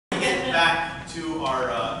back to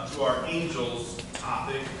our angels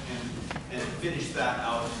topic and finish that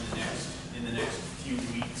out in the next few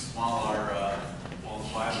weeks while the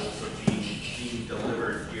Bibles are being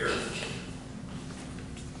delivered here.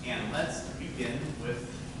 And let's begin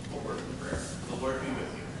with a word of prayer. The Lord be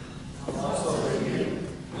with you. Also with you.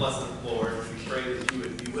 Blessed Lord, we pray that you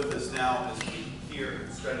would be with us now as we hear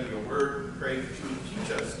and study your word. We pray that you would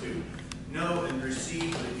teach us to know and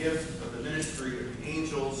receive the gift of the ministry of the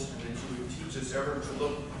angels, and that you would teach us ever to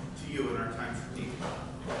look to you in our times of need.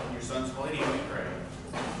 In your Son's holy name we pray.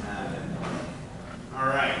 Amen. All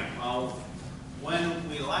right. Well, when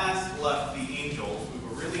we last left the angels, we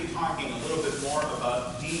were really talking a little bit more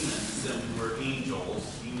about demons than we were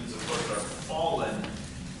angels. Demons, of course, are fallen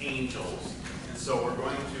angels, and so we're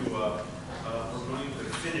going to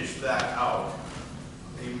finish that out.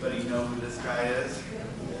 Anybody know who this guy is?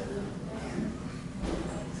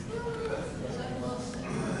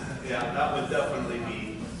 Yeah, that would definitely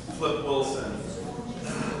be Flip Wilson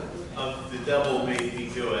of The Devil Made Me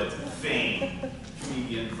Do It fame,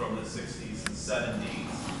 comedian from the 60s and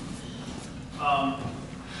 70s. All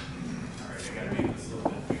right, I gotta make this a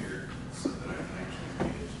little bit bigger so that I can actually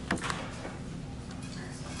read it.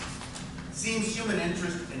 Seems human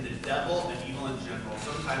interest in the devil and evil in general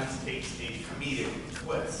sometimes takes a comedic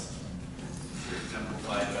twist.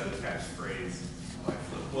 Exemplified by the catchphrase by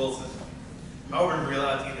Flip Wilson. However, in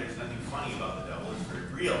reality, there's nothing funny about the devil. It's very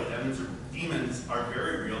real. Demons are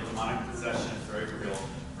very real. Demonic possession is very real.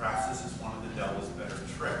 Perhaps this is one of the devil's better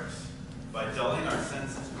tricks. By dulling our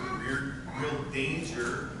senses with real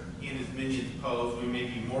danger in his minions pose, we may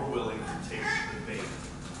be more willing to take the bait.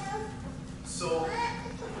 So,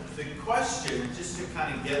 the question, just to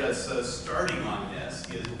kind of get us starting on this,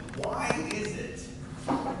 is why is it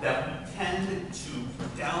that we tend to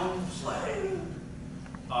downplay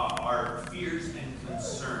our fears and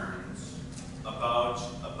concerns about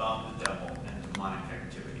the devil and demonic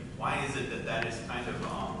activity? Why is it that is kind of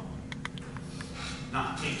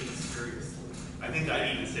not taken seriously? I think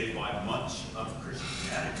I'd even say why much of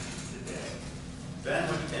Christianity today. Ben,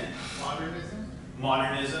 what do you think? Modernism?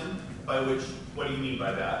 Modernism, by which, what do you mean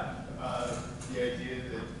by that? The idea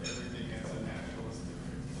that everything has a naturalistic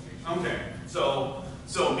interpretation. Okay, so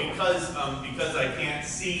because I can't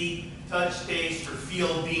see, touch, taste, or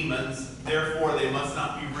feel demons, therefore they must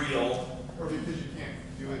not be real. Or because you can't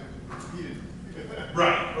do it repeatedly.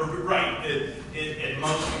 Right, right. At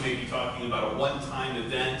most you may be talking about a one-time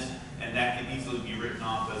event, and that can easily be written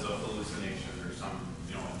off as a hallucination or some,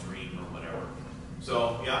 a dream or whatever.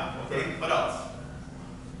 So, yeah, okay. What else?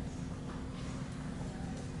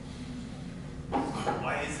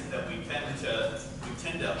 Why is it that we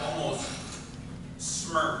tend to almost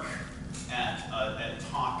smirk at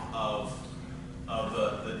talk of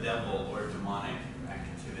the devil or demonic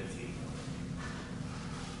activity?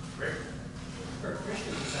 Rick? For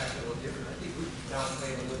Christians, it's actually a little different. I think we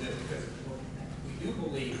downplay it a little bit because we do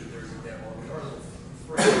believe that there's a devil. We are a little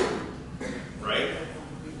afraid. Right.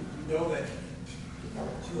 We know that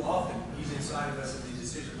too often he's inside of us and these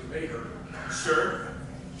decisions we made are. Sure.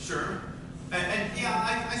 And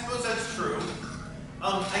yeah, I suppose that's true.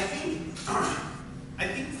 I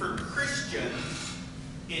think for Christians,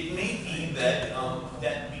 it may be that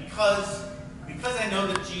because I know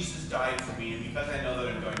that Jesus died for me, and because I know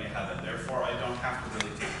that I'm going to heaven, therefore I don't have to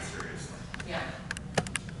really take it seriously. Yeah.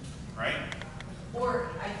 Right? Or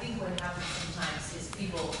I think what happens sometimes is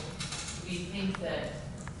we think that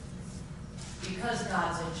because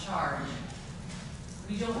God's in charge,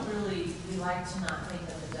 we like to not think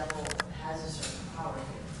that the devil has a certain power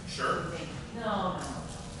here. Sure. We think, no.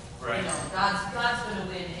 Right. God's going to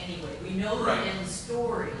win anyway. We know the end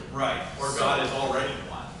story. Right. Or so, God has already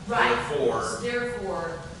won. Right.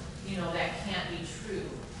 Therefore, that can't be true.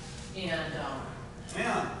 And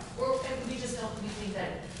yeah. Or we just don't. We think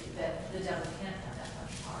that the devil can't have that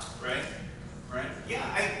much power. Right.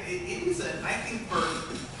 Yeah. It is. I think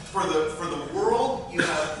for the world, you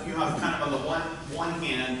have kind of on the one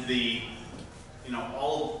hand the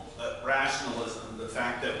all rationalism, the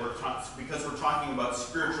fact that because we're talking about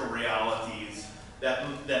spiritual realities,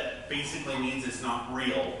 that basically means it's not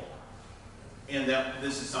real, and that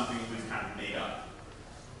this is something we've kind of made up.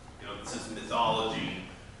 This is mythology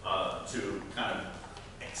to kind of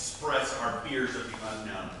express our fears of the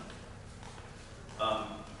unknown.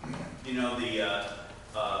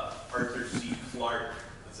 Arthur C. Clarke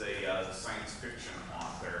was a science fiction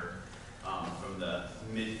author from the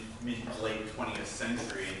mid to late 20th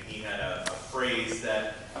century, and he had a phrase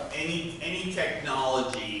that any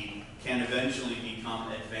technology can eventually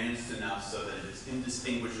become advanced enough so that it is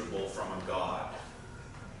indistinguishable from a god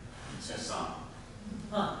to some.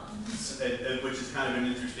 Huh. which is kind of an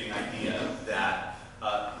interesting idea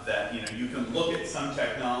that you can look at some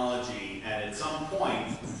technology and at some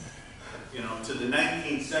point, to the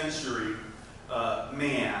 19th century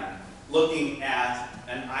man looking at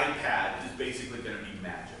an iPad is basically going to be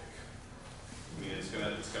magic. I mean, it's going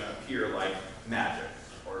to appear like magic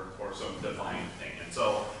or some divine thing, and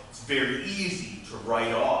so it's very easy to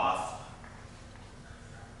write off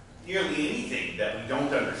nearly anything that we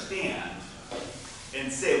don't understand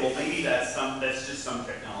and say, well, maybe that's just some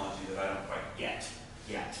technology that I don't quite get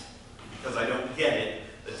yet. Because I don't get it,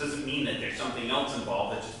 that doesn't mean that there's something else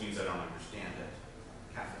involved, that just means I don't understand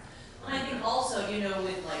it. Catherine? And I think also,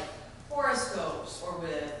 with like horoscopes or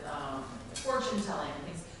with fortune telling and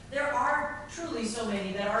things, there are truly so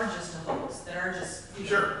many that are just a hoax, that are just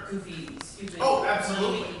Sure. goofy, stupid,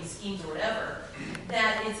 money-making schemes or whatever,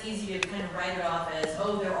 that it's easy to kind of write it off as,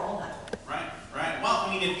 oh, they're all that way. Right. Well, I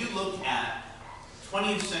mean, if you look at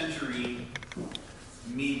 20th century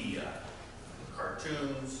media,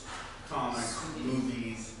 cartoons, comics,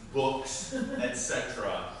 movies, books,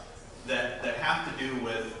 etc., that have to do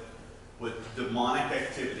with demonic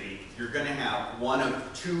activity, you're going to have one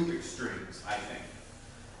of two extremes, I think.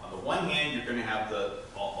 On the one hand, you're going to have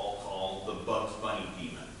I'll call the Bugs Bunny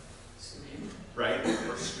demon, right?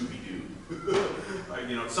 Or Scooby-Doo,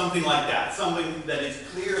 something like that, something that is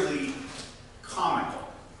clearly comical,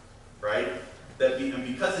 right? And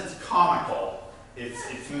because it's comical,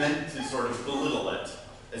 it's meant to sort of belittle it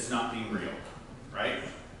as not being real, right?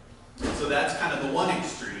 So that's kind of the one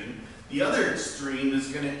extreme. The other extreme is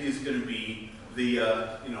going to be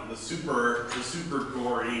the super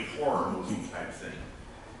gory horror movie type thing,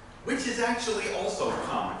 which is actually also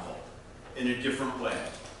comical in a different way.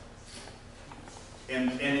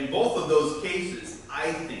 And in both of those cases,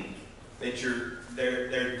 I think that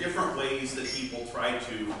there are different ways that people try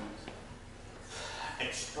to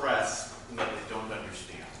express what they don't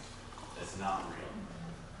understand. That's not real.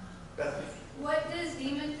 Bethany? What does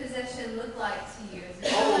demon possession look like to you? Is it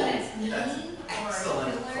someone that's mean or a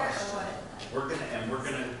excellent killer or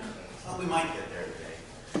question. what? We might get there today,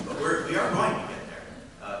 but we are going to get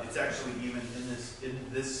there. It's actually even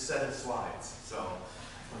in this set of slides. So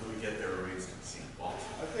when we get there, everybody's going to see Walter.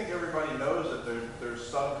 I think everybody knows that there's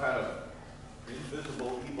some kind of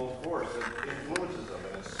invisible evil force that influences them,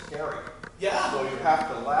 and it's scary. Yeah. So you have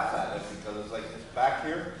to laugh at it because it's like it's back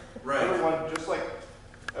here. Right.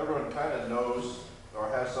 Everyone kind of knows or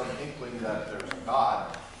has some inkling that there's a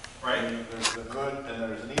God. Right. And there's the good and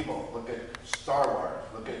there's an evil. Look at Star Wars.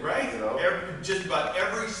 Look at Just about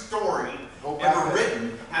every story back ever there.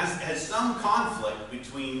 written has some conflict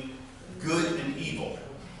between good and evil,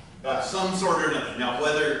 of some sort or another. Now,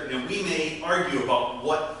 we may argue about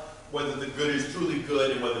whether the good is truly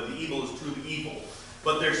good and whether the evil is truly evil,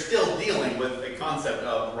 but they're still dealing with a concept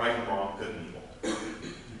of right and wrong, good and evil.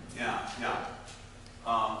 Yeah.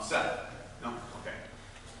 Seth? No? Okay.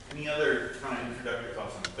 Any other kind of introductory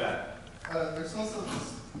thoughts on that? There's also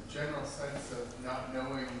this general sense of not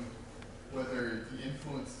knowing whether the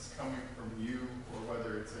influence is coming from you or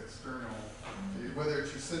whether it's external, whether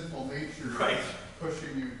it's your sinful nature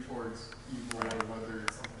pushing you towards evil or whether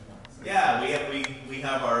it's something else. Yeah, we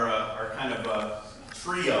have our kind of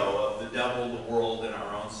trio of the devil, the world, and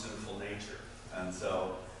our own sinful nature, and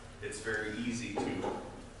so it's very easy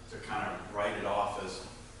to kind of write it off as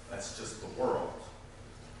that's just the world,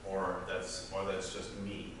 or that's just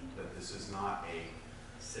me. That this is not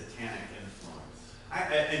a satanic influence.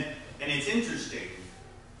 And it's interesting.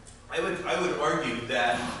 I would argue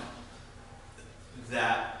that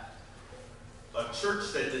a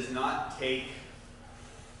church that does not take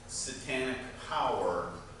satanic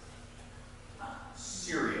power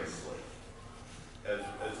seriously as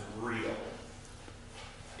real,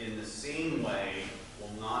 in the same way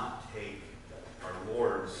will not take our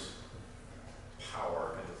Lord's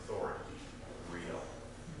power and authority real,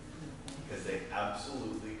 because they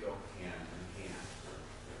absolutely go hand in hand.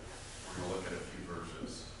 We're going to look at a few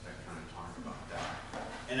verses that kind of talk about that.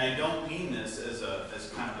 And I don't mean this as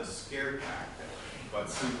kind of a scare tactic, but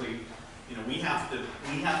simply, we have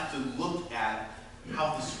to look at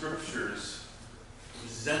how the scriptures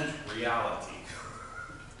present reality,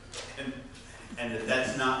 and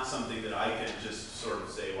that's not something that I can just sort of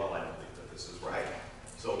say, well, I don't think that this is right.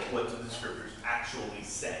 So what do the scriptures actually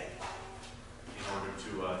say in order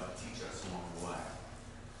to teach us along the way?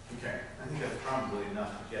 Okay, I think that's probably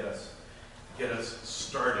enough to get us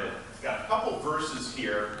started. We've got a couple verses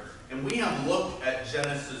here, and we have looked at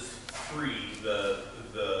Genesis 3,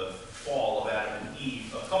 the fall of Adam and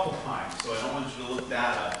Eve, a couple times, so I don't want you to look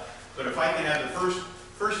that up. But if I can have the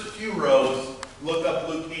first few rows, look up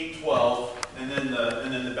Luke 8:12, and then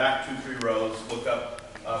the back 2-3 rows, look up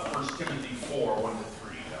 1 Timothy 4, 1 to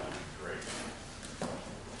 3. That would be great.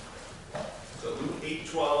 So Luke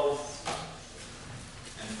 8:12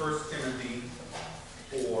 and 1 Timothy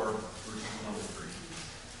 4, verses 1 to 3.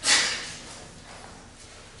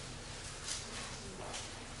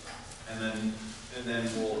 And then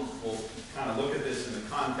we'll kind of look at this in the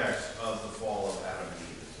context of the fall of Adam and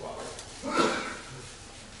Eve as well.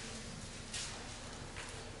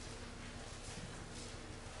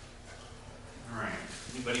 All right.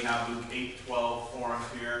 Anybody have Luke 8:12 for us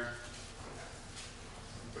here?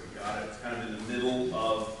 Everybody got it? It's kind of in the middle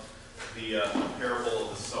of the parable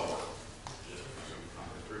of the sower.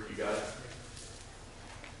 Rick, you got it?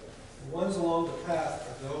 The ones along the path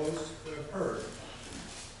are those who have heard.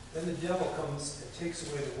 Then the devil comes and takes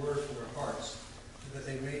away the word from their hearts, so that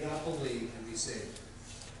they may not believe and be saved.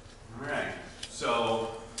 All right.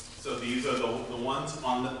 So these are the ones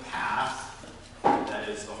on the path. That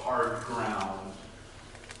is the hard ground.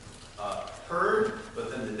 Heard,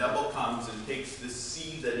 but then the devil comes and takes this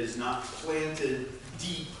seed that is not planted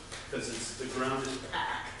deep because the ground is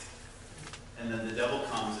packed. And then the devil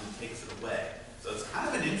comes and takes it away. So it's kind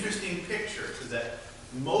of an interesting picture because that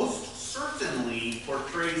most certainly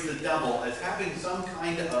portrays the devil as having some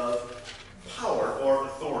kind of power or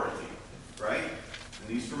authority, right? And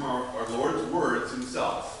these from our Lord's words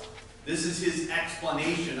himself. This is his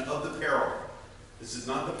explanation of the parable. This is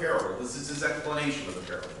not the parable. This is his explanation of the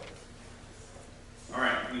parable. All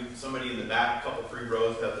right, somebody in the back, couple 3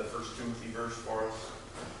 rows, have the 1 Timothy verse for us.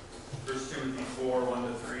 1 Timothy 4, 1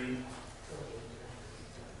 to 3.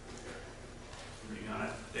 Somebody got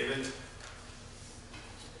it? David?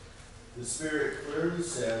 The Spirit clearly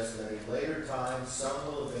says that in later times some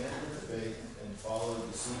will abandon the faith and follow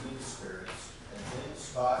deceiving spirits and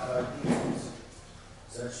things taught by demons.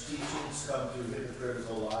 Such teachings come through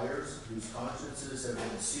hypocritical liars whose consciences have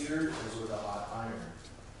been seared as with a hot iron.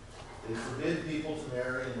 They forbid people to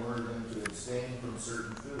marry and order them to abstain from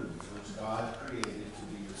certain foods which God created to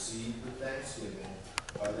be received with thanksgiving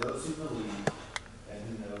by those who believe and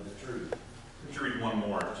who know the truth. Would you read one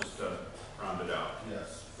more just to round it out?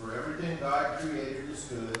 Yes. For everything God created is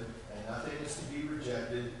good, and nothing is to be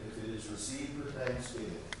rejected if it is received with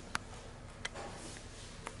thanksgiving.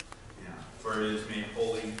 Yeah. For it is made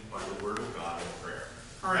holy by the word of God and prayer.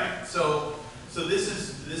 All right. So this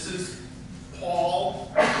is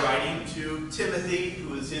Paul writing to Timothy,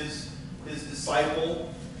 who is his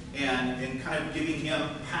disciple, and kind of giving him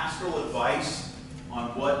pastoral advice on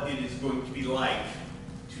what it is going to be like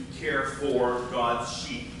to care for God's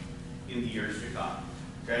sheep in the years to come.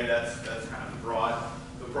 Okay, that's kind of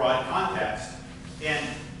the broad context, and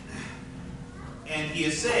he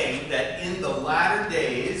is saying that in the latter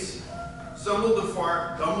days, some will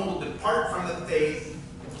depart from the faith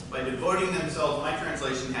by devoting themselves. My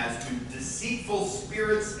translation has to deceitful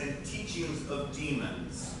spirits and teachings of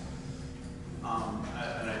demons.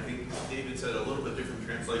 And I think David said a little bit different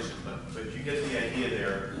translation, but you get the idea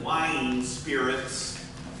there. Lying spirits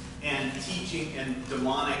and teaching and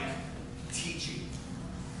demonic teaching.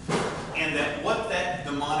 And that what that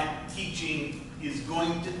demonic teaching is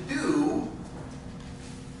going to do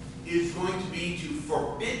is going to be to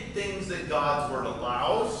forbid things that God's word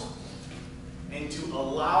allows and to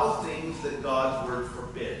allow things that God's word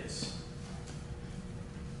forbids.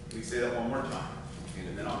 Let me say that one more time,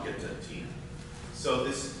 and then I'll get to Tina. So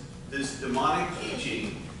this demonic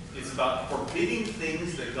teaching is about forbidding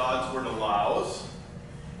things that God's word allows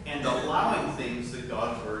and allowing things that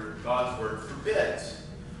God's word forbids.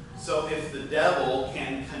 So if the devil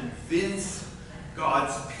can convince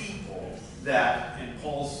God's people that, and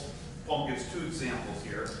Paul gives 2 examples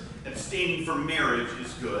here, abstaining from marriage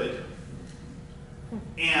is good,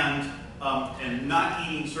 and not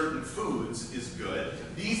eating certain foods is good.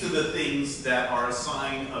 These are the things that are a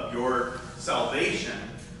sign of your salvation.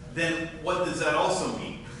 Then what does that also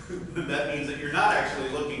mean? That means that you're not actually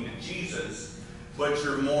looking to Jesus, but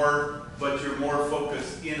you're more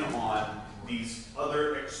focused in on these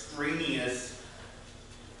other extraneous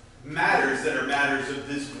matters that are matters of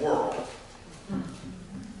this world,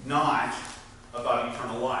 not about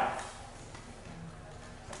eternal life.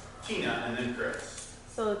 Tina, and then Chris.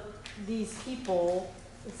 So these people,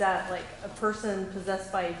 is that like a person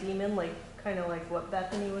possessed by a demon, like kind of like what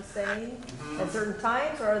Bethany was saying, at certain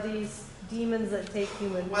times, or are these demons that take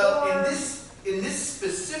human form? Well, in this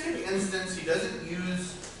specific instance, he doesn't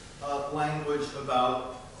use language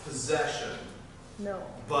about possession. No.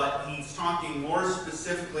 But he's talking more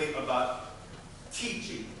specifically about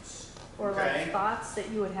teachings. Or okay? like thoughts that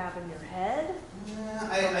you would have in your head?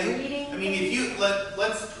 I mean, if you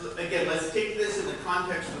let's take this in the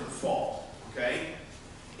context of the fall, okay?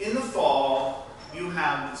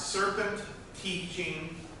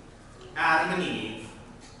 teaching Adam and Eve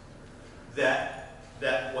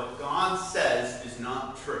that what God says is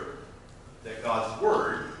not true, that God's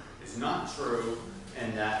word is not true,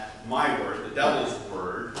 and that my word, the devil's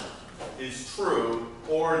word, is true,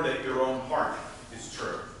 or that your own heart is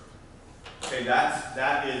true. Okay,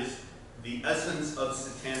 that is the essence of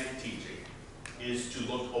satanic teaching, is to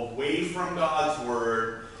look away from God's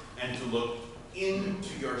word and to look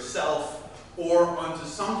into yourself or onto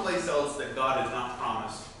someplace else that God has not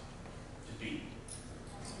promised to be.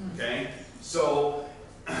 Okay? So,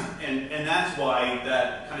 and that's why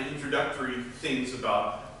that kind of introductory things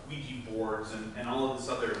about Ouija boards and all of this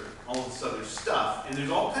other stuff, and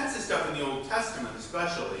there's all kinds of stuff in the Old Testament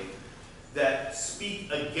especially that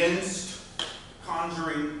speak against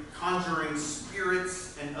conjuring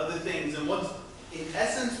spirits and other things. And what's in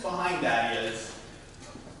essence behind that is,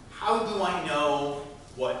 how do I know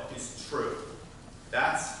what is true?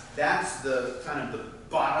 That's the kind of the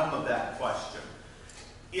bottom of that question.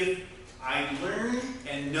 If I learn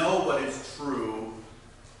and know what is true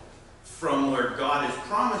from where God has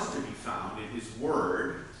promised to be found in His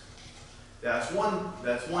Word, that's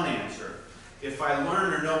one answer. If I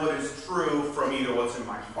learn or know what is true from either what's in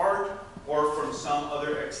my heart or from some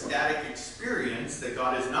other ecstatic experience that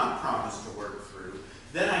God has not promised to work through,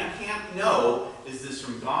 then I can't know, is this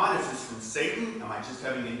from God? Is this from Satan? Am I just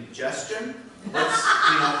having indigestion?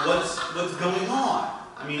 What's going on?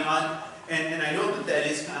 I mean, and I know that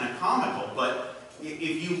is kind of comical, but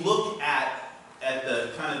if you look at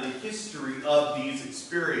the kind of the history of these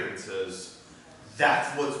experiences,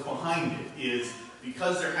 that's what's behind it, is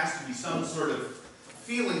because there has to be some sort of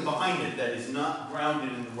feeling behind it that is not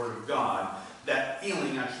grounded in the Word of God, that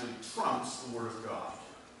feeling actually trumps the Word of God.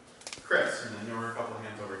 Chris, and then there were a couple of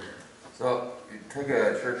hands over here. So, you take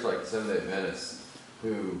a church like Seventh-day Adventists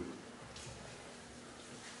who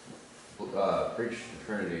preach the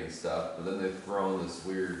Trinity and stuff, but then they've thrown this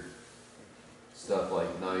weird stuff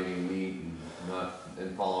like not eating meat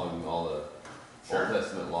and following all the Old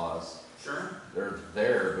Testament laws. Sure. They're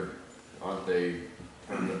there, but aren't they?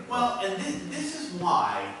 Well, and this is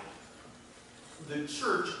why the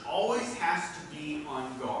church always has to be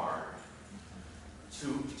on guard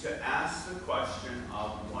to ask the question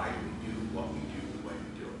of why do we do what we do the way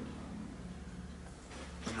we do it.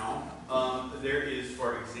 You know, there is,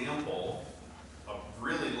 for example, a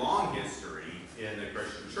really long history in the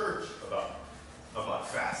Christian church about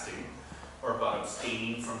fasting or about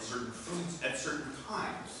abstaining from certain foods at certain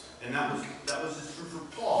times, and that was as true for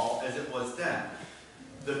Paul as it was then.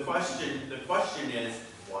 The question is,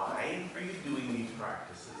 why are you doing these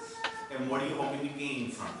practices, and what are you hoping to gain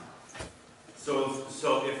from them?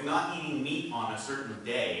 So if not eating meat on a certain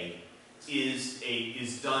day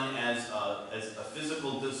is done as a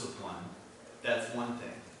physical discipline, that's one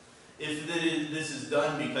thing. If this is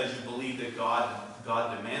done because you believe that God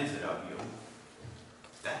demands it of you,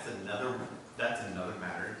 that's another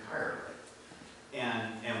matter entirely.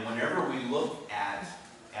 And whenever we look at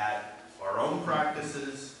our own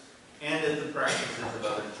practices and at the practices of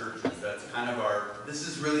other churches, that's kind of this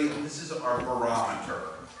is our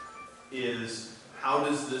barometer, is how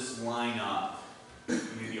does this line up?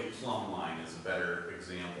 Maybe a plumb line is a better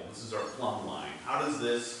example. This is our plumb line. How does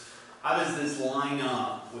this line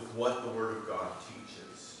up with what the Word of God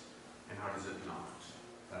teaches? And how does it not?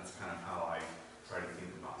 That's kind of how I try to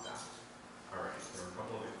think about that. All right, there were a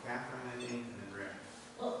couple of Catherine, I think, and then Rick.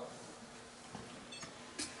 Well,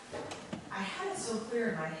 I had it so clear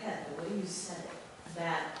in my head, the way you said it,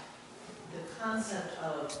 that the concept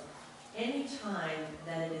of any time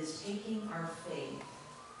that it is taking our faith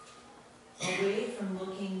away from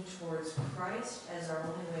looking towards Christ as our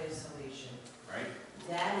only way of salvation, Right?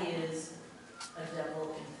 that is a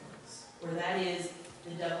devil influence, or that is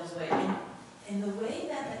the devil's way. And the way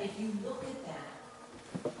that, if you look at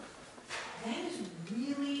that, that is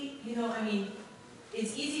really, I mean,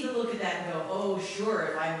 it's easy to look at that and go, oh, sure,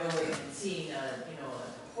 if I'm going and seeing a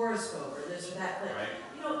horoscope or this or that, but, Right.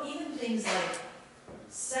 Even things like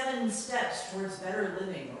 7 steps towards better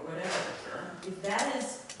living or whatever. Sure. If that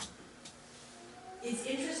is, it's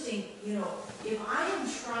interesting, if I am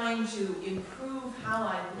trying to improve how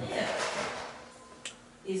I live,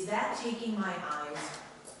 is that taking my eyes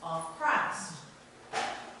off Christ?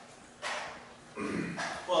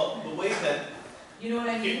 Well, the way that... You know what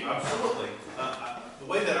I mean? Yeah, absolutely. The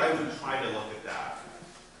way that I would try to look at that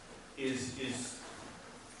is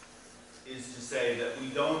to say that we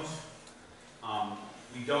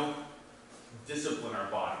don't discipline our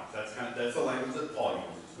bodies. That's the language that Paul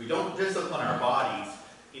uses. We don't discipline our bodies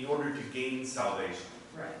in order to gain salvation.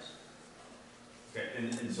 Right. Okay,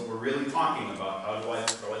 and so we're really talking about how do I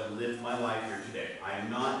live my life here today. I am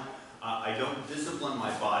not, I don't discipline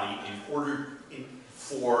my body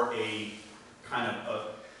for a kind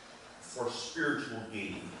of for spiritual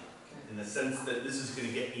gain, in the sense that this is going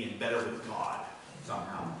to get me in better with God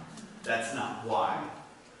somehow. That's not why.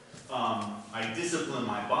 I discipline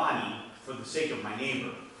my body for the sake of my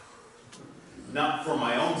neighbor, not for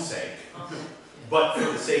my own sake, but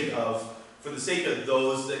for the sake of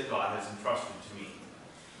those that God has entrusted to me,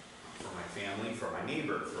 for my family, for my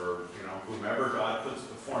neighbor, for whomever God puts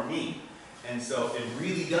before me. And so it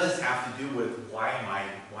really does have to do with why am I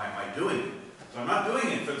doing it? So I'm not doing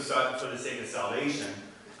it for the sake of salvation.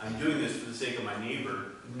 I'm doing this for the sake of my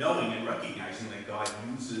neighbor, knowing and recognizing that God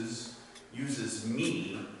uses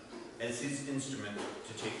me as his instrument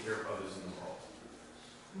to take care of others in the world.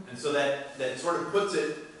 And so that sort of puts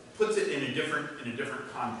it in a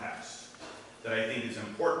different context that I think is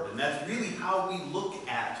important. And that's really how we look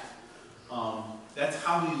at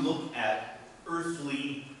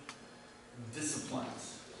earthly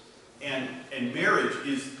disciplines. And marriage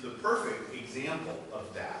is the perfect example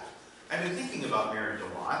of that. I've been thinking about marriage a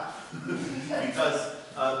lot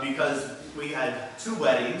because we had 2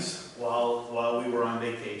 weddings while we were on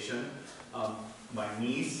vacation. My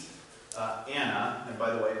niece, Anna, and by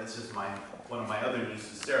the way, this is one of my other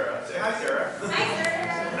nieces, Sarah. Say hi, Sarah. Hi,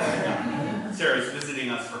 Sarah. Sarah's visiting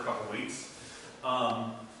us for a couple weeks.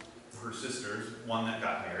 Her sisters, one that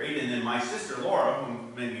got married, and then my sister Laura,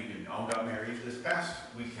 whom many of you know, got married this past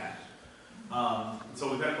weekend.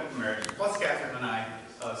 So we've had a couple marriages. Plus, Catherine and I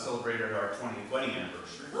celebrated our 20th wedding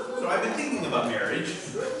anniversary. So I've been thinking about marriage,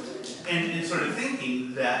 and sort of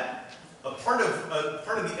thinking that a part of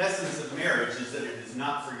the essence of marriage is that it is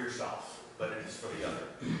not for yourself, but it is for the other.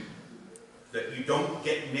 That you don't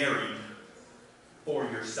get married for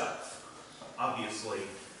yourself. Obviously,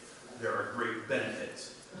 there are great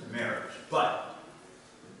benefits to marriage, but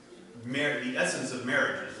the essence of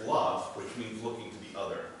marriage is love, which means looking to the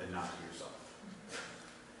other and not to yourself.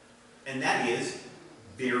 And that is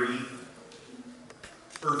very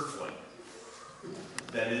earthly.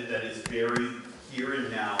 That is very here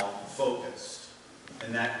and now focused.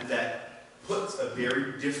 And that puts a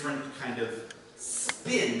very different kind of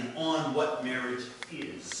spin on what marriage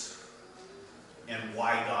is and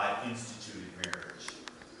why God instituted marriage.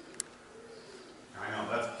 I know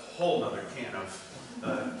that's a whole other can of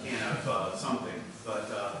something,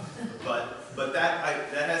 but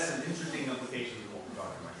that has some interesting implications in what we're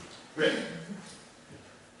talking about. Rick,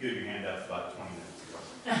 you had your hand up about 20 minutes ago.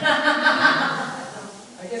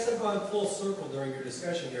 I guess I've gone full circle during your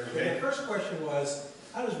discussion here. Okay. The first question was,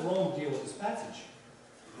 how does Rome deal with this passage?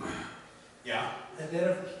 Yeah. And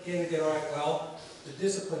then again, all right, well, the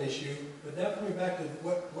discipline issue, but now coming back to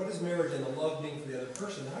what is marriage and the love being for the other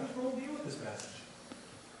person, how does Rome deal with this passage?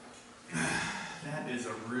 That is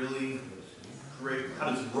a really great. How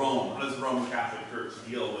does the Roman Catholic Church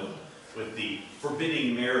deal with the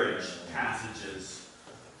forbidding marriage passages?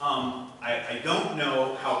 I don't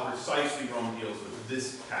know how precisely Rome deals with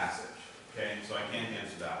this passage. Okay, so I can't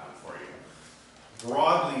answer that one for you.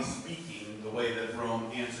 Broadly speaking, the way that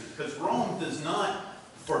Rome answers, because Rome does not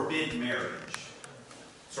forbid marriage,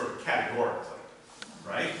 sort of categorically,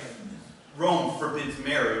 right? Rome forbids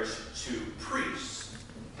marriage to priests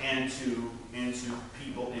and to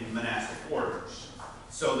people in monastic orders.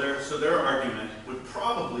 So their argument would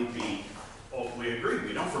probably be, oh, we agree,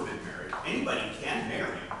 we don't forbid marriage. Anybody can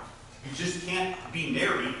marry. You just can't be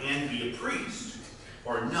married and be a priest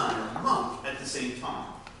or a nun or a monk at the same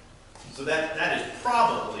time. So that is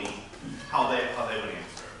probably how they would answer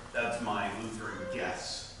it. That's my Lutheran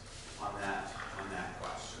guess on that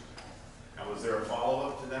question. Now, was there a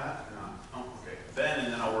follow-up to that? No. Oh, okay. Ben,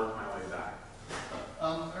 and then I'll work my way back.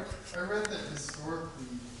 I read that historically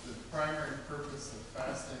the primary purpose of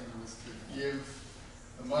fasting was to give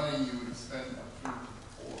the money you would have spent on food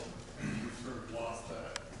to the poor, and you sort of lost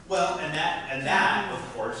that. Well, and that of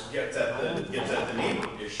course gets at the neighbor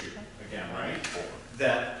issue again, right?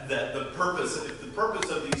 That the purpose, if the purpose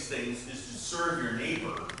of these things is to serve your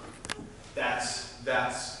neighbor, that's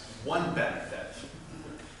one benefit.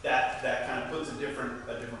 That kind of puts a different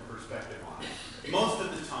perspective on it. Most of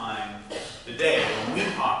the time today, when we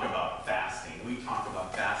talk about fasting, we talk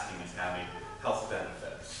about fasting as having health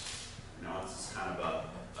benefits. You know, it's just kind of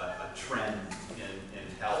a trend in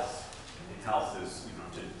health. And health is,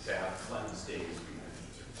 to have cleansed days,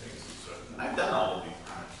 and I've done all of these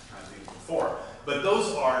kind of things before. But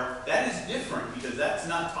that is different because that's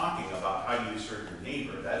not talking about how do you serve your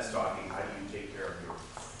neighbor. That's talking how do you take care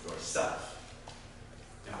of yourself.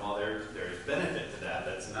 And while there's benefit to that,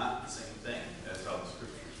 that's not the same thing as how the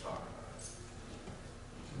scriptures talk about it.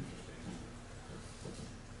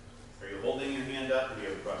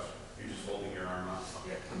 a question. You're just holding your arm up.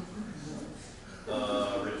 Okay.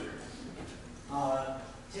 Richard.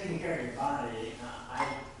 Taking care of your body, I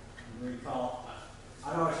recall,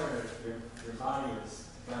 I've always heard that your body is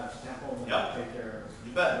God's temple, and Yep. you take care of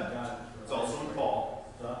You bet. God. It's also in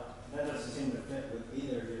Paul. So that doesn't seem to fit with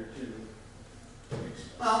either of your two.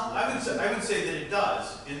 Well, I would say that it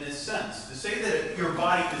does in this sense. To say that your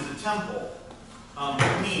body is a temple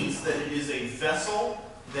means that it is a vessel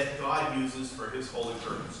that God uses for His holy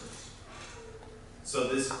purposes.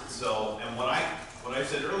 And what I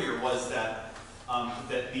said earlier was that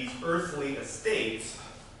that these earthly estates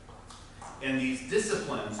and these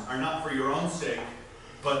disciplines are not for your own sake,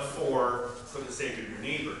 but for the sake of your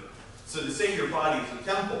neighbor. So to say your body is a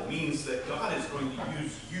temple means that God is going to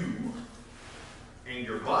use you and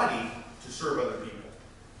your body to serve other people.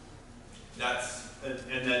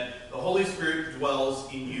 And that the Holy Spirit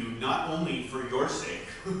dwells in you not only for your sake,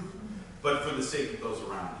 but for the sake of those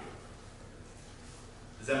around you.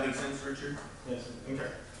 Does that make sense, Richard? Yes.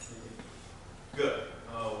 Okay. Good.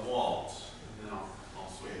 Walt, and then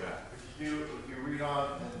I'll sway back. If you read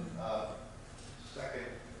on in second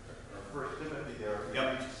or First Timothy there,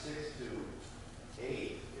 Yep. 6 to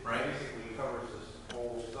 8, it Right. basically covers this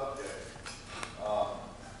whole subject,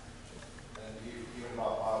 and even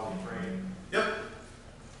about bodily training. Yep.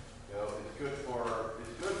 You know, it's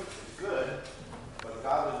good, but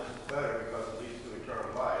godliness is better because it leads to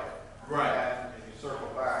eternal life. Right. And if you circle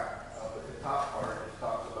back, the top part, it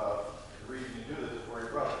talks about the reason you do this is for your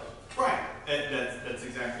brothers. Right. That's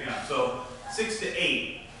exactly it. So 6 to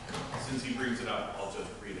 8, since he brings it up, I'll just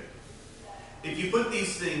read it. If you put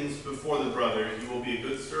these things before the brothers, you will be a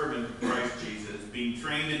good servant of Christ Jesus, being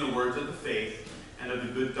trained in the words of the faith and of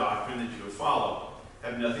the good doctrine that you have followed.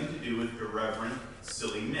 Have nothing to do with irreverent,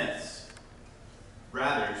 silly myths.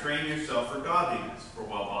 Rather, train yourself for godliness, for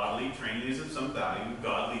while bodily training is of some value,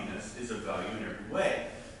 godliness is of value in every way,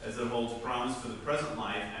 as it holds promise for the present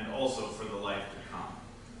life and also for the life to come.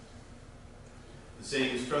 The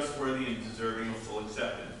saying is trustworthy and deserving of full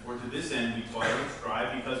acceptance. For to this end we toil and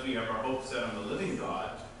strive, because we have our hope set on the living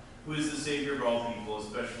God, who is the Savior of all people,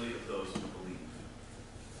 especially of those who believe.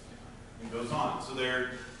 It goes on. So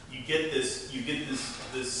there, you get this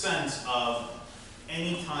sense of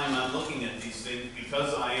anytime I'm looking at these things,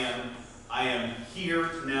 because I am here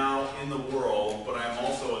now in the world, but I'm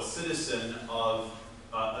also a citizen of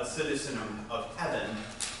heaven.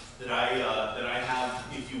 That I have,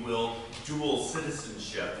 if you will, dual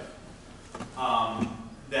citizenship.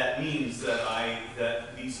 That means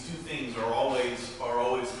that these two things are always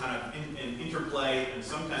kind of in interplay and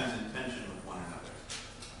sometimes in tension with one another.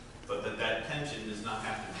 But that tension does not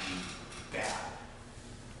have to be bad.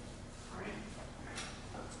 Right?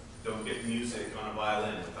 Don't get music on a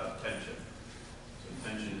violin without tension. So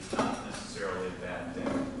tension is not necessarily a bad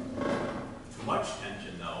thing. Too much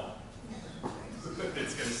tension, though,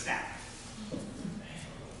 it's going to snap.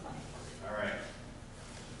 All right.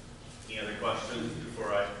 Any other questions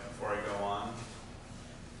before I go on?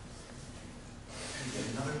 And get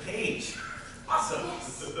another page. Awesome.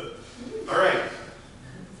 All right.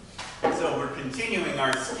 So we're continuing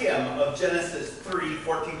our skim of Genesis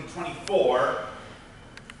 3:14 to 24,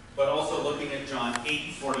 but also looking at John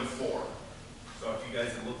 8:44. So if you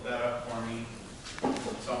guys can look that up for me,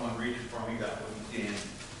 someone read it for me, that would be Dan.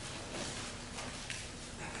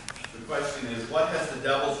 The question is, what has the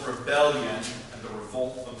devil's rebellion and the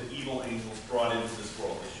revolt of the evil angels brought into this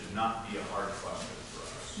world? It should not be a hard question for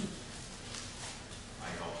us. I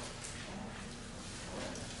hope.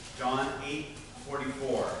 John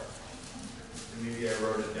 8:44. Maybe I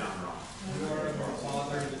wrote it down wrong. You are of your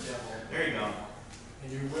father, the devil, There you go.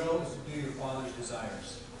 and your will is to do your father's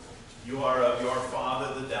desires. You are of your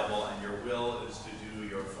father the devil, and your will is to do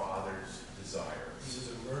your father's He desires. is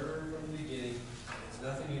a murderer from the beginning, and has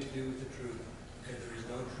nothing to do with the truth, because there is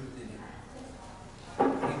no truth in him.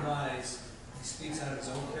 When he lies, he speaks out of his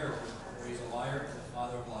own character, for he is a liar and the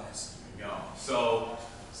father of lies. There you go. So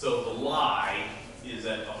the lie is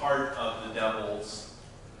at the heart of the devil's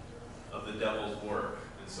work.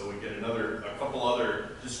 And so we get a couple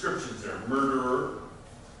other descriptions there. Murderer.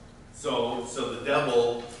 So the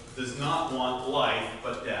devil does not want life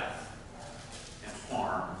but death and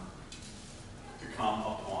harm to come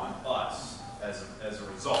upon us as a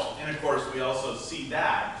result. And of course, we also see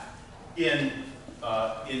that in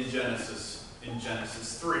Genesis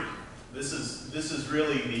 3. This is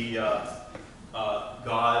really the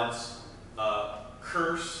God's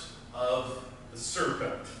curse of the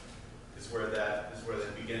serpent. Is where that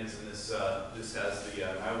begins, and this has the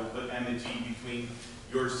I will put enmity between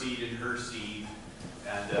your seed and her seed,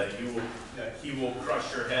 and he will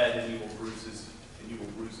crush your head, and he will bruise and you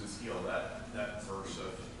will bruise his heel. That verse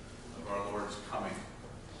of our Lord's coming.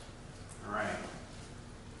 All right.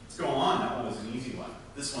 Let's go on. That one was an easy one.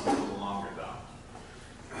 This one's a little longer, though.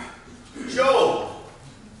 Job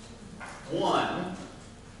 1.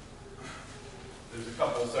 There's a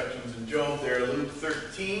couple sections in Job there. Luke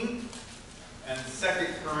 13 and 2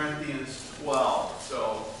 Corinthians 12.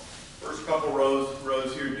 So, first couple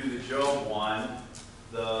rows here do the Job one.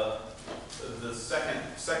 The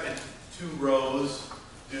second two rows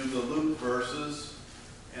do the Luke verses,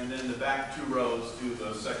 and then the back two rows do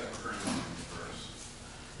the 2 Corinthians verse.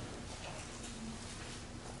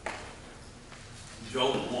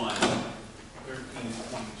 Job 1, 13 to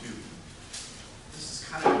 22. This is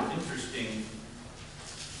kind of interesting.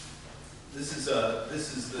 This is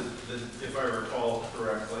the if I recall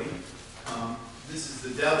correctly, this is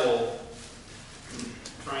the devil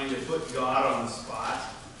trying to put God on the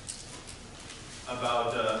spot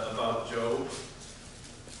about Job.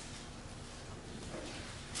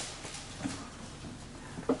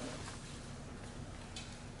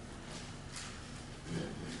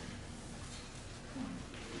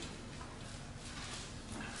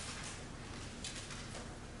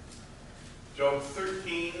 Job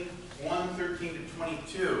 13, 1, 13 to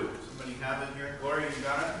 22. Somebody have it here? Gloria, you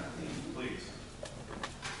got it? Please.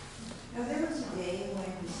 Now there was a day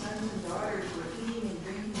when his sons and daughters were eating and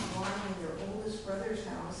drinking wine in their oldest brother's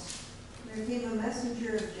house. There came a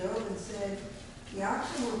messenger of Job and said, the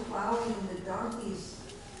oxen were plowing and the donkeys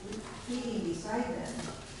feeding beside them.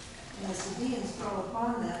 And the Sabaeans fell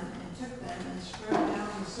upon them and took them and struck down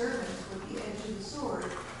the servants with the edge of the sword.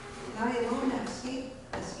 And I alone have escaped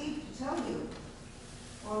to tell you.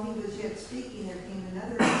 While he was yet speaking, there came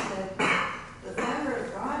another and said, the fire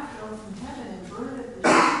of God fell from heaven and burned up the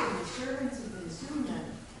sheep, and the servants have consumed them.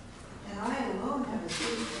 And I alone have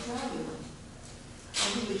escaped to tell you.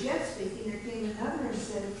 While he was yet speaking, there came another and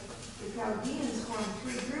said, the Chaldeans formed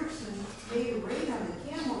 3 groups and made a raid on the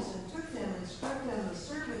camels and took them and struck down the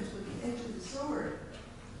servants with the edge of the sword.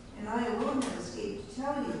 And I alone have escaped to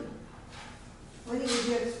tell you. When he was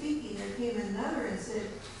yet speaking, there came another and said,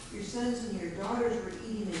 your sons and your daughters were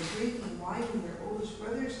eating and drinking wine in their oldest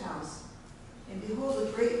brother's house. And behold,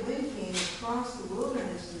 a great wind came across the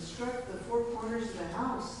wilderness and struck the 4 corners of the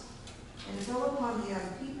house, and fell upon the young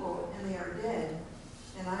people, and they are dead.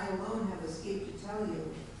 And I alone have escaped to tell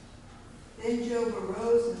you. Then Job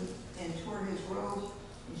arose and tore his robe,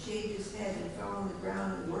 and shaved his head, and fell on the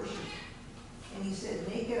ground and worshipped. And he said,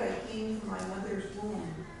 naked I came from my mother's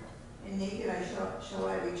womb, and naked shall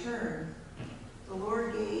I return. The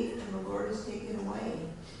Lord gave, and the Lord has taken away.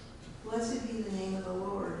 Blessed be the name of the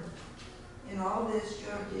Lord. In all this,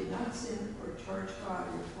 Job did not sin or charge God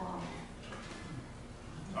with wrong.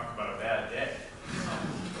 Talk about a bad day.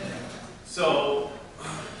 So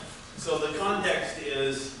the context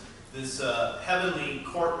is this heavenly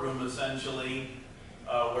courtroom, essentially,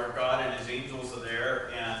 where God and his angels are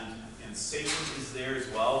there, and Satan is there as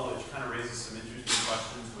well, which kind of raises some interesting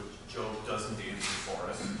questions, which Job doesn't answer for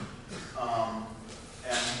us.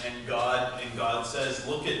 And God says,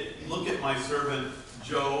 look at my servant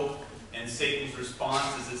Job. And Satan's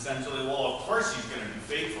response is essentially, well, of course he's going to be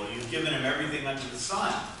faithful. You've given him everything under the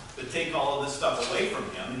sun. But take all of this stuff away from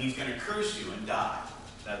him, and he's going to curse you and die.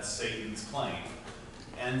 That's Satan's claim.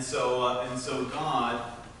 And so God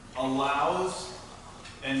allows,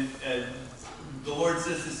 and the Lord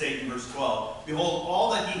says to Satan, verse 12, behold,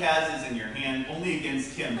 all that he has is in your hand. Only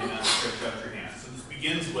against him do not stretch out your hand. So this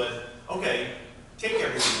begins with, okay, take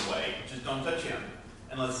everything away. Just don't touch him.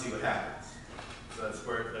 And let's see what happens. So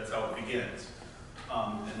that's how it begins.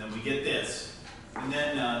 And then we get this. And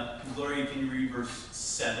then, Gloria, can you read verse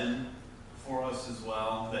 7 for us as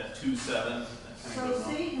well? That 2:7. So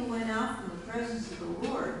Satan went out from the presence of the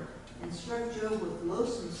Lord and struck Job with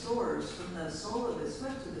loathsome sores from the sole of his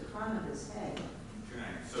foot to the crown of his head. Okay.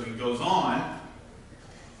 So he goes on,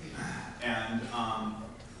 and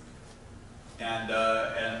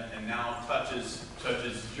now touches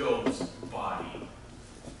Job's body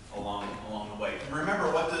along the way. And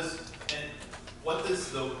remember, what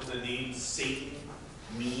does the name Satan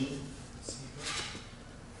mean?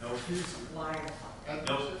 No. Liar.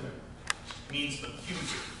 No. Means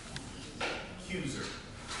accuser. Accuser.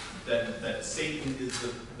 That Satan is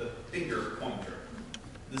the finger pointer.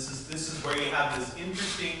 This is where you have this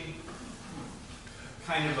interesting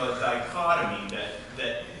kind of a dichotomy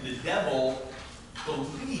that the devil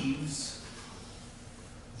believes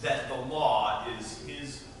that the law is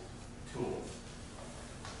his tool.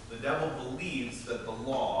 The devil believes that the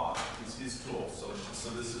law is his tool. So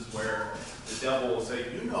this is where the devil will say,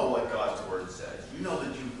 you know what God's word says. You know that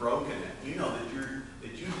you've broken it. You know that you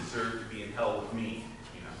deserve to be in hell with me.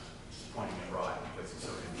 You know, just pointing at Rod because he's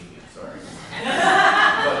so convenient. Sorry.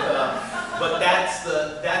 but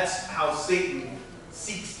that's how Satan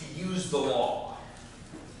seeks to use the law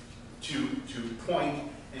to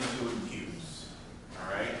point and to accuse. All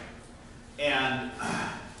right? And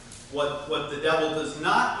what the devil does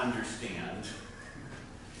not understand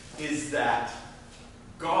is that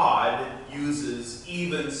God uses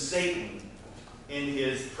even Satan in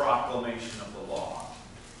his proclamation of the law.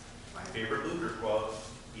 My favorite Luther quote,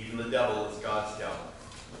 even the devil is God's devil.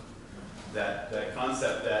 That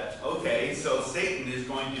concept that, okay, so Satan is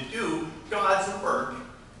going to do God's work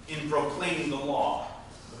in proclaiming the law,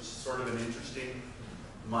 which is sort of an interesting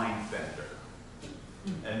mind bender.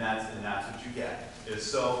 And that's what you get. Is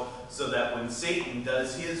so that when Satan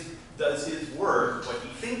does his work, what he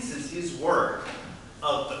thinks is his work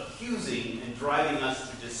of accusing and driving us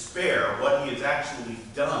to despair, what he has actually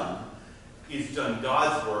done is done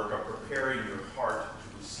God's work of preparing your heart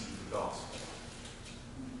to receive the gospel.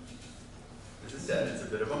 As I said, it's a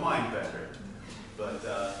bit of a mind bender, but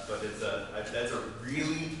that's a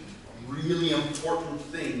really, really important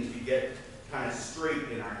thing to get kind of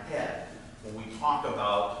straight in our head. When we talk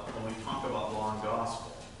about law and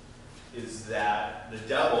gospel, is that the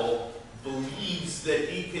devil believes that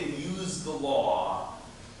he can use the law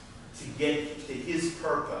to get to his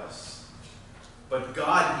purpose, but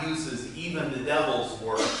God uses even the devil's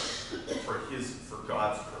work for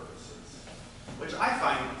God's purposes, which I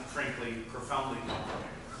find, frankly, profoundly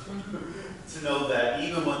comforting. To know that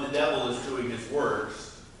even when the devil is doing his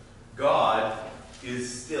works, God is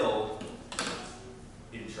still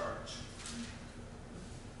in charge.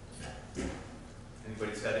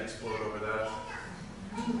 Anybody's head explode over that?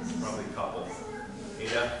 Probably a couple.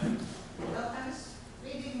 Ada? Well, I was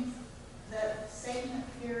reading that Satan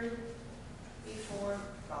appeared before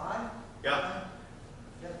God. Yeah.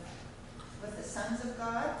 With the sons of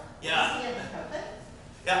God. Yeah. Was he in heaven?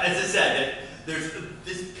 Yeah, as I said, there's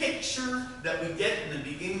this picture that we get in the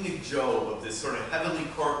beginning of Job of this sort of heavenly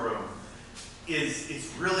courtroom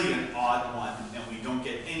is really an odd one, and we don't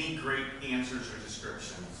get any great answers or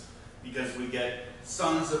descriptions, because we get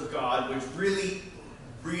sons of God, which really,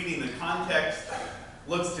 reading the context,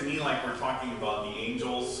 looks to me like we're talking about the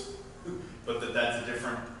angels, but that's a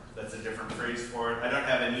different phrase for it. I don't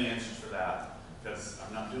have any answers for that, because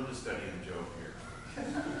I'm not doing a study on Job here. If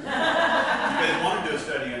you guys want to do a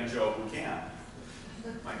study on Job, we can.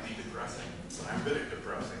 Might be depressing, but I'm good at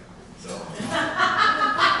depressing. So.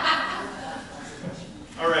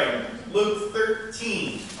 All right, Luke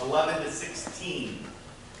 13, 11 to 16.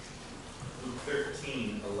 Luke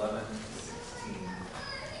 13, 11 to 16.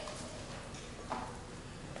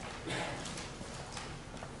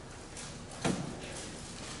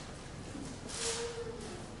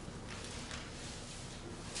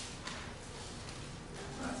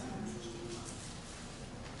 That's an interesting one.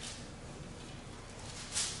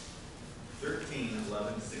 13,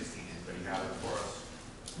 11 to 16. Anybody have it for us?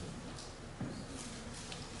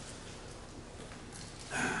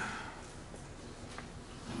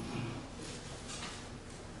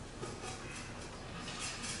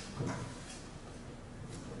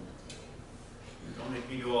 Don't make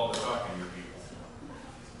me do all the talking, you people.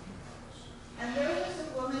 And there was a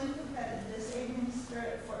woman who had a disabling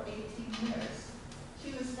spirit for 18 years. She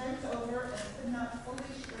was bent over and could not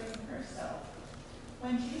fully straighten herself.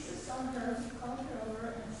 When Jesus saw her, he called her over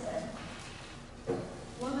and said,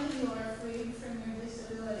 "Woman, you are freed from your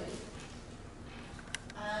disability."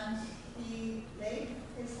 And he laid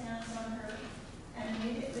his hands on her, and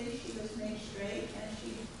immediately she was made straight, and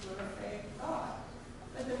she glorified God.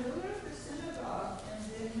 But the ruler of the synagogue,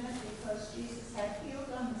 indignant because Jesus had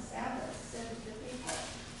healed on the Sabbath, said to the people,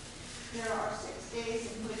 "There are 6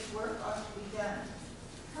 days in which work ought to be done.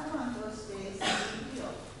 Come on those days and be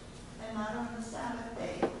healed, and not on the Sabbath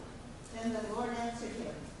day." Then the Lord answered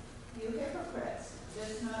him, "You hypocrites,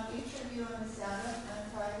 does not each of you on the Sabbath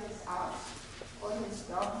untie his ox or his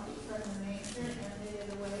donkey from the manger and lead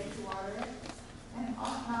it away to water it? And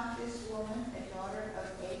ought not this woman, a daughter of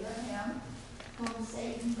Abraham, whom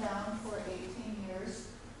Satan bound for 18 years,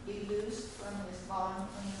 be loosed from his bond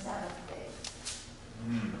on the Sabbath day?"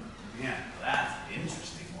 Yeah, that's an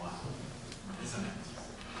interesting one, isn't it?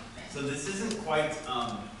 So this isn't quite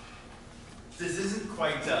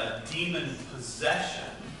demon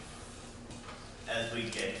possession as we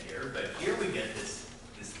get here, but here we get this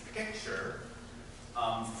picture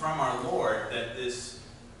from our Lord that this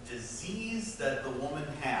disease that the woman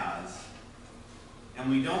has, And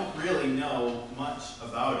we don't really know much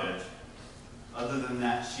about it, other than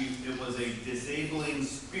that it was a disabling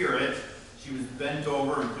spirit. She was bent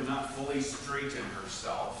over and could not fully straighten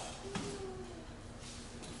herself.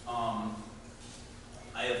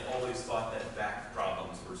 I have always thought that back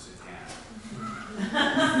problems were satanic.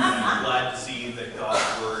 I'm glad to see that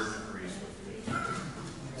God's word agrees with me.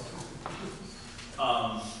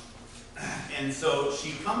 And so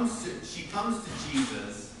she comes to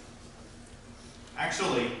Jesus.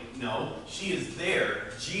 Actually, no, she is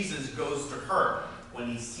there. Jesus goes to her when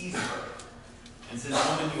he sees her and says,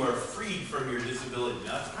 "Woman, you are freed from your disability."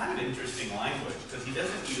 Now, that's kind of interesting language, because he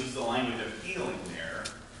doesn't use the language of healing there.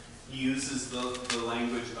 He uses the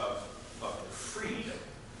language of freed.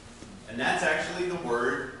 And that's actually the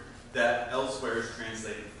word that elsewhere is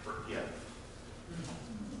translated forgive.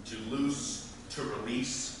 To loose, to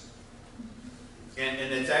release. And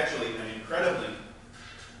it's actually an incredibly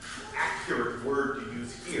accurate word to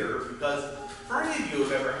use here, because for any of you who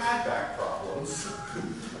have ever had back problems,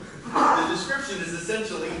 the description is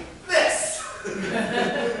essentially this.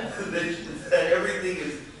 that everything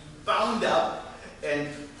is bound up and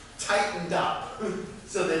tightened up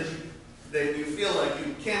so that you feel like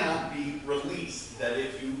you cannot be released, that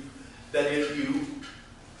if you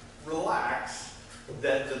relax,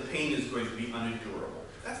 that the pain is going to be unendurable.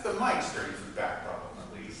 That's been my experience with back problem,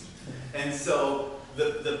 at least. And so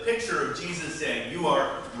the picture of Jesus saying, "You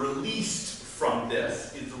are released from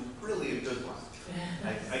this," is really a good one,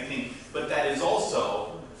 I think. But that is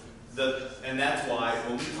also and that's why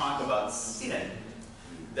when we talk about sin,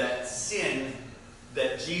 that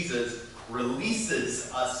Jesus releases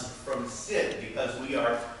us from sin, because we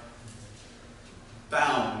are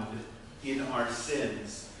bound in our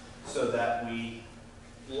sins so that we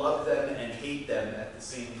love them and hate them at the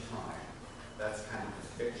same time. That's kind of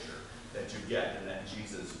the picture that you get, and that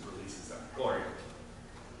Jesus releases them. Gloria.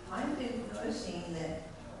 I've been noticing that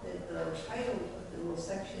the title of the little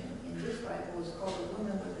section in this Bible is called "A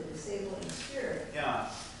Woman with a Disabling Spirit." Yeah.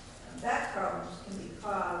 Back problems can be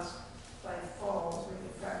caused by falls or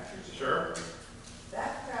fractures. Sure.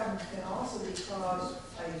 Back problems can also be caused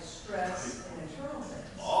by stress and internal things.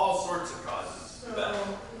 All sorts of causes. So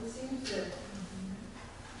it seems that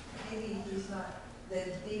maybe he's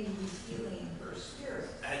healing her spirit.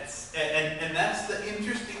 And that's the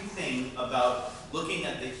interesting thing about looking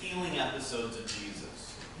at the healing episodes of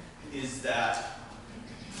Jesus, is that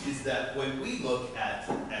when we look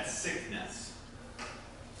at sickness,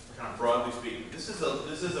 kind of broadly speaking, this is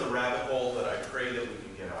a rabbit hole that I pray that we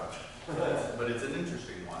can get out of. But it's an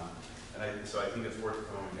interesting one, and so I think it's worth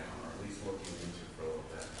going down, or at least looking into for a little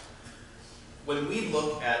bit. When we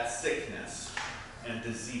look at sickness and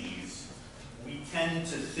disease, we tend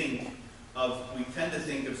to think of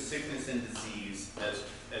sickness and disease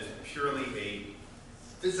as purely a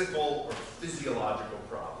physical or physiological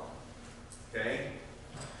problem. Okay?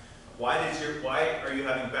 Why are you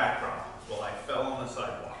having back problems? Well, I fell on the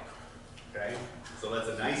sidewalk. Okay? So that's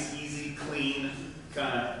a nice, easy, clean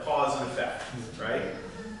kind of cause and effect, right?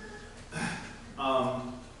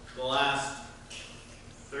 The last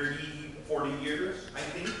 30, 40 years, I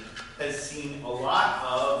think, has seen a lot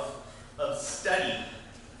of study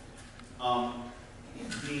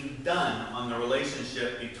being done on the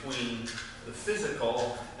relationship between the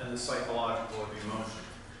physical and the psychological of emotion.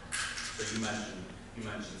 So you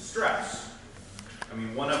mentioned stress. I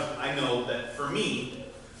mean, I know that for me,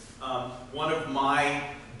 one of my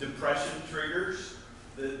depression triggers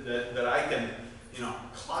that I can,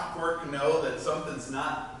 clockwork know that something's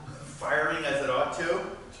not firing as it ought to,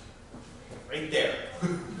 right there.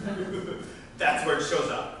 That's where it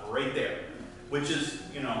shows up, right there. Which is,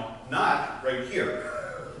 not right here.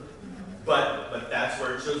 But that's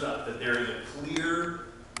where it shows up, that there is a clear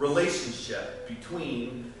relationship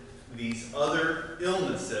between these other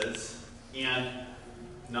illnesses and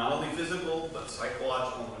not only physical, but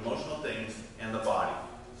psychological and emotional things and the body.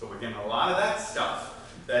 So we're getting a lot of that stuff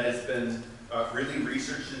that has been really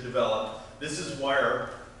researched and developed. This is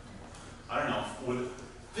where, with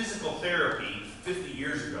physical therapy 50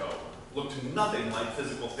 years ago looked nothing like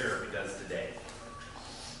physical therapy does today,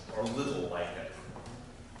 or little like it.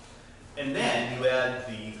 And then you add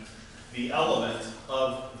the element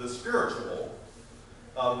of the spiritual,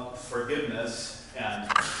 of forgiveness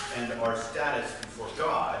and our status before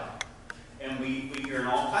God. And we hear in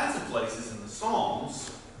all kinds of places in the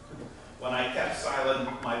Psalms, when I kept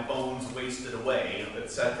silent, my bones wasted away,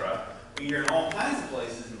 etc. We hear in all kinds of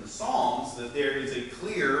places in the Psalms that there is a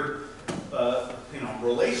clear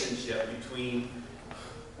relationship between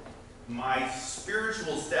my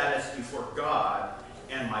spiritual status before God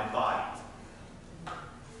and my body.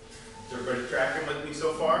 Is everybody tracking with me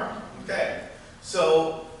so far? Okay.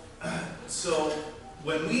 So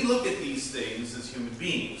when we look at these things as human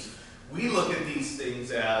beings, we look at these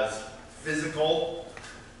things as physical,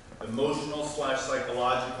 emotional /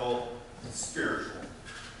 psychological, and spiritual.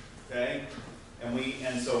 Okay?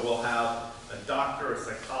 And so we'll have a doctor, a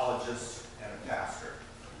psychologist, and a pastor.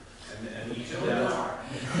 And each of them are.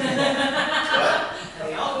 What?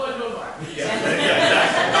 They all go into a bar. Yeah,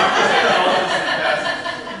 exactly. Doctor, psychologist, and pastor.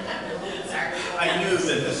 I knew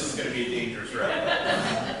that this was going to be a dangerous route.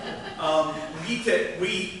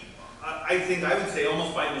 I think I would say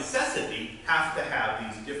almost by necessity have to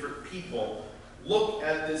have these different people look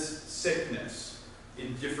at this sickness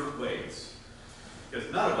in different ways. Because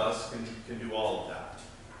none of us can do all of that.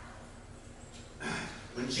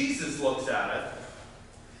 When Jesus looks at it,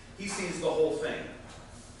 he sees the whole thing,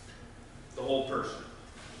 the whole person.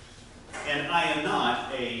 And I am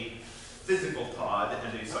not a physical Todd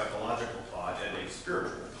and a psychological Todd and a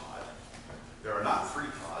spiritual Todd. There are not 3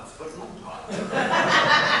 Todds, but 1 Todd.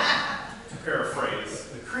 To paraphrase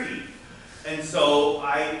the creed. And so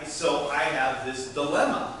I have this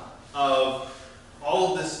dilemma of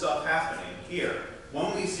all of this stuff happening here.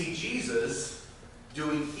 When we see Jesus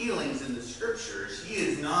doing healings in the scriptures, he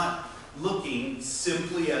is not looking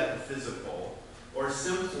simply at the physical, or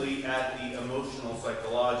simply at the emotional,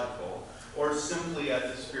 psychological, or simply at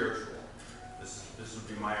the spiritual. This would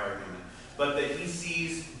be my argument. But that he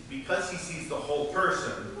sees, because he sees the whole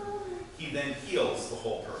person, he then heals the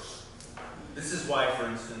whole person. This is why, for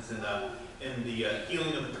instance, in the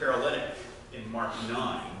healing of the paralytic in Mark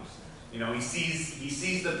 9, he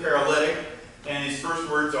sees the paralytic, and his first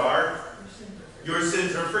words are, "Your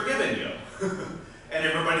sins are forgiven you." And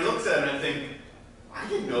everybody looks at him and think, "I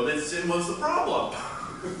didn't know that sin was the problem."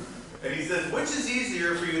 And he says, "Which is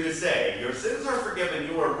easier for you to say, 'Your sins are forgiven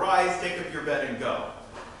you,' or 'Rise, take up your bed and go'?"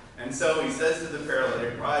 And so he says to the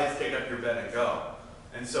paralytic, "Rise, take up your bed and go."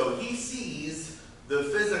 And so he sees the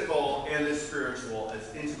physical and the spiritual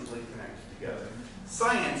as intimately connected together.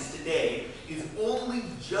 Science today is only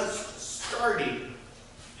just starting,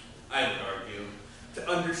 I would argue, to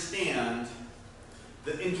understand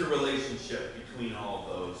the interrelationship between all of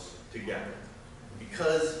those together.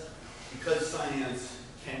 Because science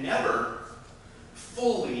can never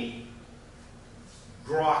fully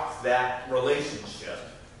grok that relationship,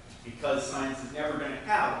 because science is never going to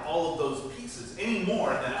have all of those pieces any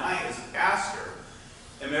more than I, as a pastor,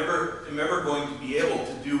 am ever going to be able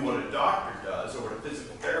to do what a doctor does, or what a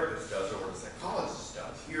physical therapist does, or what a psychologist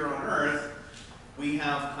does. Here on earth, we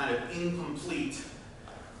have kind of incomplete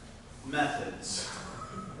methods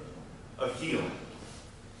of healing.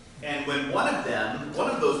 And when one of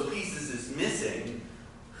those pieces is missing,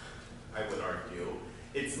 I would argue,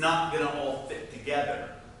 it's not going to all fit together.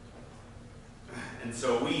 And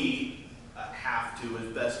so we have to,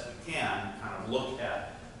 as best we can, kind of look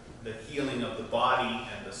at the healing of the body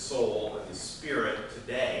and the soul and the spirit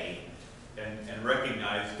today, and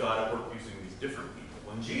recognize God at work using these different people.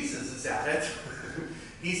 When Jesus is at it,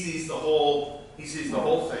 he sees the whole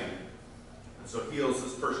thing, and so heals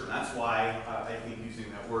this person. That's why I think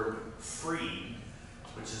using that word "free,"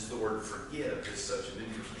 which is the word "forgive," is such an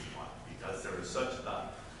interesting one, because there is such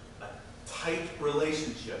a tight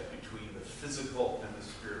relationship between the physical and the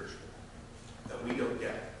spiritual that we don't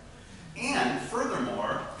get. And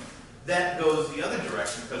furthermore, that goes the other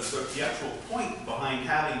direction, because the actual point behind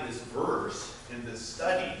having this verse in this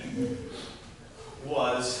study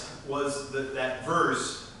was that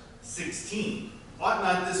verse 16. "Ought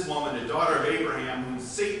not this woman, a daughter of Abraham, whom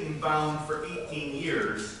Satan bound for 18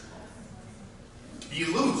 years, be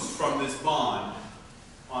loosed from this bond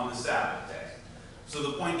on the Sabbath day?" So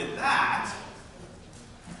the point of that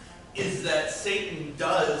is that Satan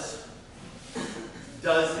does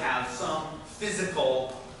have some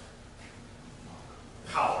physical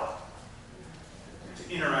power to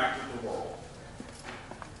interact with the world,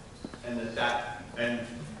 and and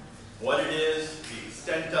what it is, the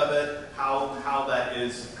extent of it, how that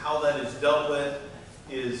is dealt with,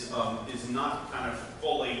 is not kind of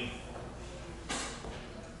fully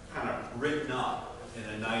kind of written up in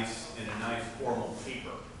a nice formal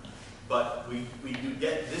paper. But we do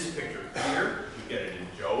get this picture here. We get it in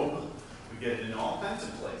Job. We get it in all kinds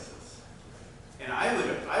of places. And I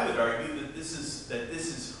would argue that this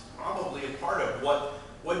is probably a part of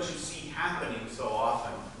what you see happening so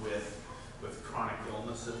often with chronic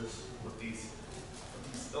illnesses, with these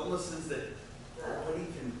illnesses that nobody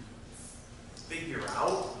can figure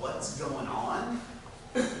out what's going on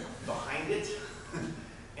behind it.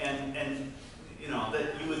 and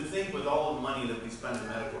that you would think, with all the money that we spend in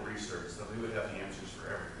medical research, that we would have the answers for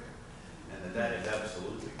everything. and that is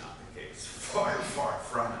absolutely not the case. Far, far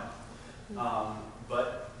from it.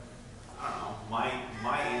 But I don't know.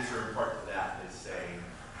 My answer in part to that is saying,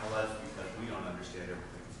 well, that's because we don't understand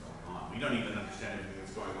everything that's going on. We don't even understand everything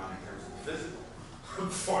that's going on in terms of the physical,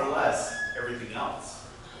 far less everything else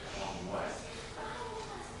along the way.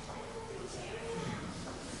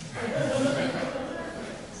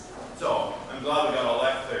 So, I'm glad we got all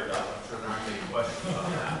that cleared up. I'm sure there aren't any questions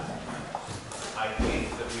on that. I think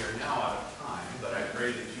that we are now out of time, but I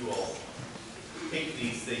pray that you will take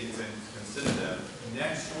these things and consider them.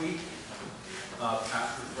 Next week,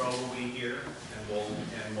 Pastor Crow will be here, and we'll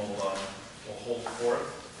hold forth,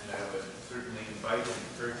 and I would certainly invite and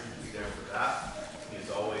encourage you to be there for that. He is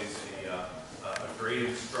always a great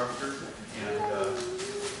instructor and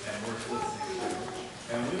worth listening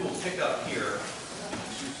to. And we will pick up here in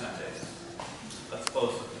 2 Sundays. Let's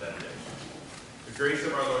close with the benediction. The grace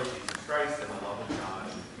of our Lord Jesus Christ and the love of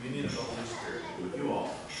God and the communion of the Holy Spirit be with you all.